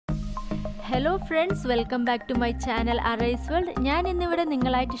Hello friends, welcome back to my channel Arraysworld. ഞാൻ ഇന്നിവിടെ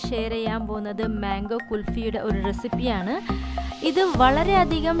നിങ്ങളായിട്ട് ഷെയർ ചെയ്യാൻ പോകുന്നത് മാംഗോ കുൽഫിയുടെ ഒരു റെസിപ്പിയാണ്. ഇത്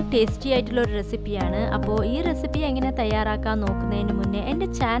വളരെയധികം ടേസ്റ്റി ആയിട്ടുള്ള ഒരു റെസിപ്പിയാണ്. അപ്പോൾ ഈ റെസിപ്പി എങ്ങനെ തയ്യാറാക്കാൻ നോക്കുന്നതിന് മുന്നേ എൻ്റെ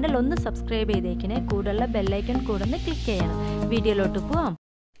ചാനൽ ഒന്ന് സബ്സ്ക്രൈബ് ചെയ്തേക്കണേ. കൂടെയുള്ള ബെൽ ഐക്കൺ കൂടെ ഒന്ന് ക്ലിക്ക് ചെയ്യണം. വീഡിയോയിലോട്ട് പോവാം.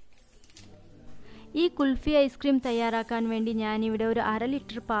 ഈ കുൽഫി ഐസ്ക്രീം തയ്യാറാക്കാൻ വേണ്ടി ഞാനിവിടെ ഒരു 1/2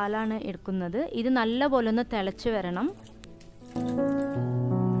 ലിറ്റർ പാലാണ് എടുക്കുന്നത്. ഇത് നല്ലപോലെ ഒന്ന് തിളച്ച് വരണം.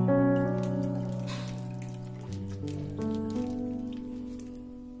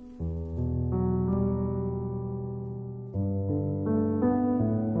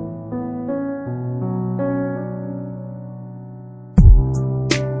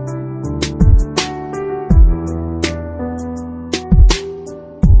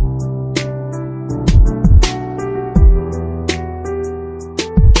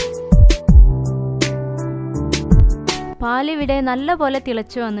 പാൽ ഇവിടെ നല്ലപോലെ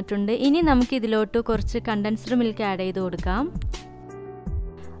തിളച്ചു വന്നിട്ടുണ്ട്. ഇനി നമുക്ക് ഇതിലോട്ട് കുറച്ച് കണ്ടൻസ്ഡ് മിൽക്ക് ആഡ് ചെയ്ത് കൊടുക്കാം.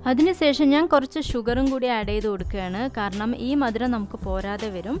 അതിനുശേഷം ഞാൻ കുറച്ച് ഷുഗറും കൂടി ആഡ് ചെയ്ത് കൊടുക്കുകയാണ്. കാരണം ഈ മധുരം നമുക്ക് പോരാതെ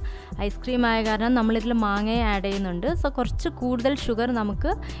വരും. ഐസ്ക്രീം ആയ കാരണം നമ്മളിതിൽ മാങ്ങയെ ആഡ് ചെയ്യുന്നുണ്ട്. സോ കുറച്ച് കൂടുതൽ ഷുഗർ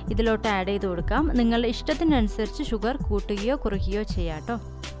നമുക്ക് ഇതിലോട്ട് ആഡ് ചെയ്ത് കൊടുക്കാം. നിങ്ങളുടെ ഇഷ്ടത്തിനനുസരിച്ച് ഷുഗർ കൂട്ടുകയോ കുറയ്ക്കുകയോ ചെയ്യാം കേട്ടോ.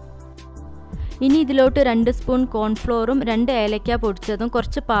 ഇനി ഇതിലോട്ട് 2 സ്പൂൺ കോൺഫ്ലോറും 2 ഏലക്ക പൊടിച്ചതും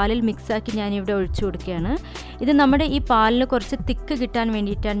കുറച്ച് പാലിൽ മിക്സാക്കി ഞാനിവിടെ ഒഴിച്ചു കൊടുക്കുകയാണ്. ഇത് നമ്മുടെ ഈ പാലിന് കുറച്ച് തിക്ക് കിട്ടാൻ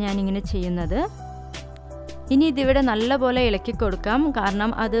വേണ്ടിയിട്ടാണ് ഞാനിങ്ങനെ ചെയ്യുന്നത്. ഇനി ഇതിവിടെ നല്ലപോലെ ഇളക്കി കൊടുക്കാം.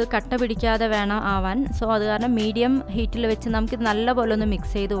 കാരണം അത് കട്ട പിടിക്കാതെ വേണം ആവാൻ. സോ അത് കാരണം മീഡിയം ഹീറ്റിൽ വെച്ച് നമുക്കിത് നല്ലപോലെ ഒന്ന്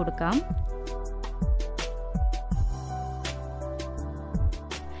മിക്സ് ചെയ്ത് കൊടുക്കാം.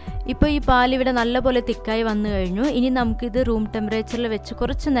 ഇപ്പോൾ ഈ പാൽ ഇവിടെ നല്ലപോലെ തിക്കായി വന്നു കഴിഞ്ഞു. ഇനി നമുക്കിത് റൂം ടെമ്പറേച്ചറിൽ വെച്ച്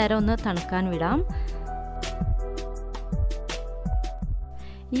കുറച്ച് നേരം ഒന്ന് തണുക്കാൻ വിടാം.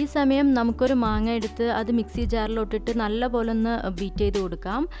 ഈ സമയം നമുക്കൊരു മാങ്ങ എടുത്ത് അത് മിക്സി ജാറിലോട്ടിട്ട് നല്ലപോലെ ഒന്ന് ബീറ്റ് ചെയ്ത്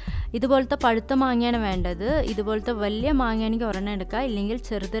കൊടുക്കാം. ഇതുപോലത്തെ പഴുത്ത മാങ്ങയാണ് വേണ്ടത്. ഇതുപോലത്തെ വലിയ മാങ്ങയാണെങ്കിൽ ഒരെണ്ണം എടുക്കാം, ഇല്ലെങ്കിൽ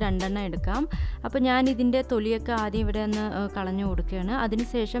ചെറുത് 2 എണ്ണം എടുക്കാം. അപ്പോൾ ഞാൻ ഇതിൻ്റെ തൊലിയൊക്കെ ആദ്യം ഇവിടെ ഒന്ന് കളഞ്ഞു കൊടുക്കുകയാണ്.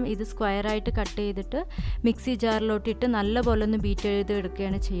 അതിനുശേഷം ഇത് സ്ക്വയറായിട്ട് കട്ട് ചെയ്തിട്ട് മിക്സി ജാറിലോട്ടിട്ട് നല്ലപോലെ ഒന്ന് ബീറ്റ് ചെയ്ത്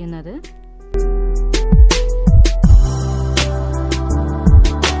എടുക്കുകയാണ് ചെയ്യുന്നത്.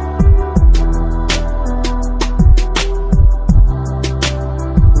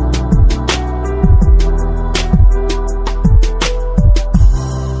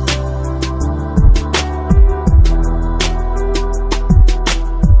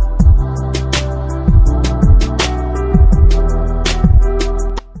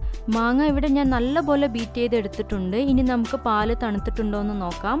 മാങ്ങ ഇവിടെ ഞാൻ നല്ലപോലെ ബീറ്റ് ചെയ്തെടുത്തിട്ടുണ്ട്. ഇനി നമുക്ക് പാല് തണുത്തിട്ടുണ്ടോ എന്ന്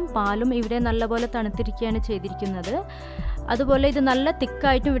നോക്കാം. പാലും ഇവിടെ നല്ലപോലെ തണുത്തിരിക്കുകയാണ് ചെയ്തിരിക്കുന്നത്. അതുപോലെ ഇത് നല്ല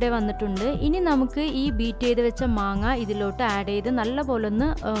തിക്കായിട്ടും ഇവിടെ വന്നിട്ടുണ്ട്. ഇനി നമുക്ക് ഈ ബീറ്റ് ചെയ്ത് വെച്ച മാങ്ങ ഇതിലോട്ട് ആഡ് ചെയ്ത് നല്ലപോലെ ഒന്ന്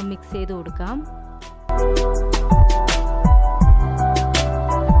മിക്സ് ചെയ്ത് കൊടുക്കാം.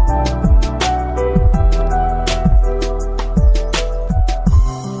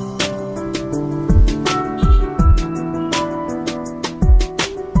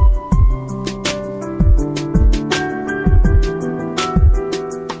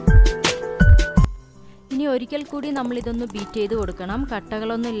 ഒരിക്കൽ കൂടി നമ്മൾ ഇതൊന്ന് ബീറ്റ് ചെയ്ത് കൊടുക്കണം.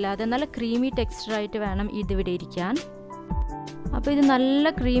 കട്ടകളൊന്നും ഇല്ലാതെ നല്ല ക്രീമി ടെക്സ്ചറായിട്ട് വേണം ഇതിവിടെ ഇരിക്കാൻ. അപ്പോൾ ഇത്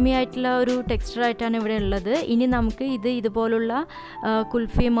നല്ല ക്രീമി ആയിട്ടുള്ള ഒരു ടെക്സ്ചറായിട്ടാണ് ഇവിടെ ഉള്ളത്. ഇനി നമുക്ക് ഇതുപോലുള്ള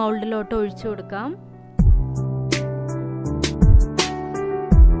കുൽഫി മൗൾഡിലോട്ട് ഒഴിച്ചു കൊടുക്കാം.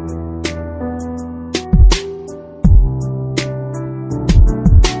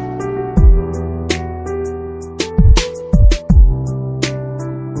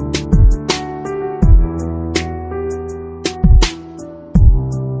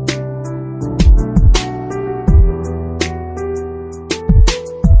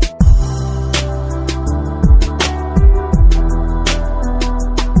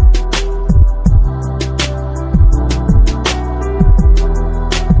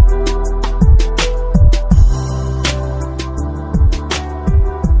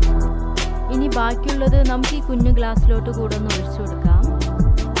 ബാക്കിയുള്ളത് നമുക്ക് ഈ കുഞ്ഞു ഗ്ലാസ്സിലോട്ട് കൂടെ ഒന്ന് ഒഴിച്ചു കൊടുക്കാം.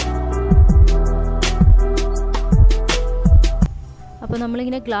 അപ്പോൾ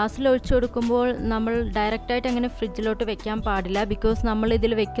നമ്മളിങ്ങനെ ഗ്ലാസ്സിൽ ഒഴിച്ചു കൊടുക്കുമ്പോൾ നമ്മൾ ഡയറക്റ്റായിട്ട് അങ്ങനെ ഫ്രിഡ്ജിലോട്ട് വെക്കാൻ പാടില്ല. ബിക്കോസ് നമ്മൾ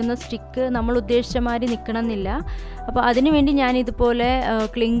ഇതിൽ വെക്കുന്ന സ്റ്റിക്ക് നമ്മൾ ഉദ്ദേശിച്ച മാതിരി നിൽക്കണമെന്നില്ല. അപ്പോൾ അതിനുവേണ്ടി ഞാനിതുപോലെ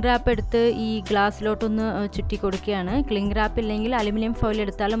ക്ലിംഗ് റാപ്പ് എടുത്ത് ഈ ഗ്ലാസ്സിലോട്ടൊന്ന് ചുറ്റി കൊടുക്കുകയാണ്. ക്ലിംഗ് റാപ്പ് ഇല്ലെങ്കിൽ അലുമിനിയം ഫോയിൽ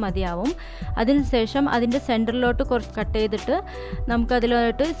എടുത്താലും മതിയാവും. അതിനുശേഷം അതിൻ്റെ സെൻറ്ററിലോട്ട് കുറച്ച് കട്ട് ചെയ്തിട്ട്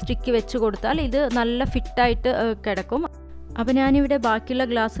നമുക്കതിലോട്ട് സ്റ്റിക്ക് വെച്ച് കൊടുത്താൽ ഇത് നല്ല ഫിറ്റായിട്ട് കിടക്കും. അപ്പോൾ ഞാനിവിടെ ബാക്കിയുള്ള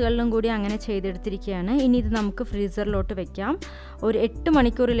ഗ്ലാസ്സുകളിലും കൂടി അങ്ങനെ ചെയ്തെടുത്തിരിക്കുകയാണ്. ഇനി ഇത് നമുക്ക് ഫ്രീസറിലോട്ട് വെക്കാം. ഒരു 8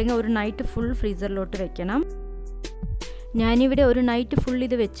 മണിക്കൂർ ഇല്ലെങ്കിൽ ഒരു നൈറ്റ് ഫുൾ ഫ്രീസറിലോട്ട് വെക്കണം. ഞാനിവിടെ ഒരു നൈറ്റ് ഫുൾ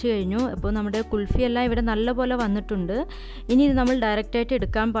ഇത് വെച്ച് കഴിഞ്ഞു. അപ്പോൾ നമ്മുടെ കുൽഫി എല്ലാം ഇവിടെ നല്ലപോലെ വന്നിട്ടുണ്ട്. ഇനി ഇത് നമ്മൾ ഡയറക്റ്റായിട്ട്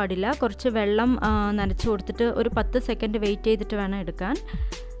എടുക്കാൻ പാടില്ല. കുറച്ച് വെള്ളം നനച്ച് കൊടുത്തിട്ട് ഒരു 10 സെക്കൻഡ് വെയിറ്റ് ചെയ്തിട്ട് വേണം എടുക്കാൻ.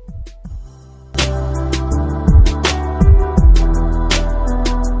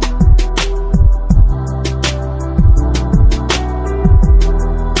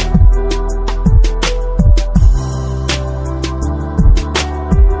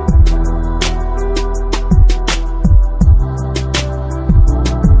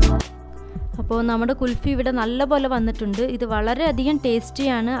 അപ്പോൾ നമ്മുടെ കുൽഫി ഇവിടെ നല്ലപോലെ വന്നിട്ടുണ്ട്. ഇത് വളരെയധികം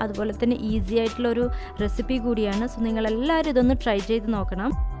ടേസ്റ്റിയാണ്, അതുപോലെ തന്നെ ഈസി ആയിട്ടുള്ളൊരു റെസിപ്പി കൂടിയാണ്. സോ നിങ്ങളെല്ലാവരും ഇതൊന്ന് ട്രൈ ചെയ്ത്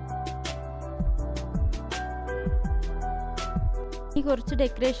നോക്കണം. ഈ കുറച്ച്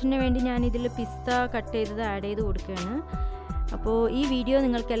ഡെക്കറേഷന് വേണ്ടി ഞാൻ ഇതിൽ പിസ്ത കട്ട് ചെയ്തത് ആഡ് ചെയ്ത് കൊടുക്കുകയാണ്. അപ്പോൾ ഈ വീഡിയോ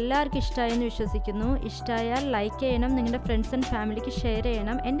നിങ്ങൾക്ക് എല്ലാവർക്കും ഇഷ്ടമായെന്ന് വിശ്വസിക്കുന്നു. ഇഷ്ടമായാൽ ലൈക്ക് ചെയ്യണം, നിങ്ങളുടെ ഫ്രണ്ട്സ് ആൻഡ് ഫാമിലിക്ക് ഷെയർ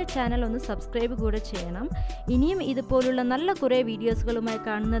ചെയ്യണം, എൻ്റെ ചാനൽ ഒന്ന് സബ്സ്ക്രൈബ് കൂടെ ചെയ്യണം. ഇനിയും ഇതുപോലുള്ള നല്ല കുറേ വീഡിയോസുകളുമായി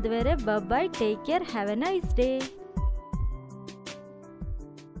കാണുന്നത് വരെ by, take care, have A nice day.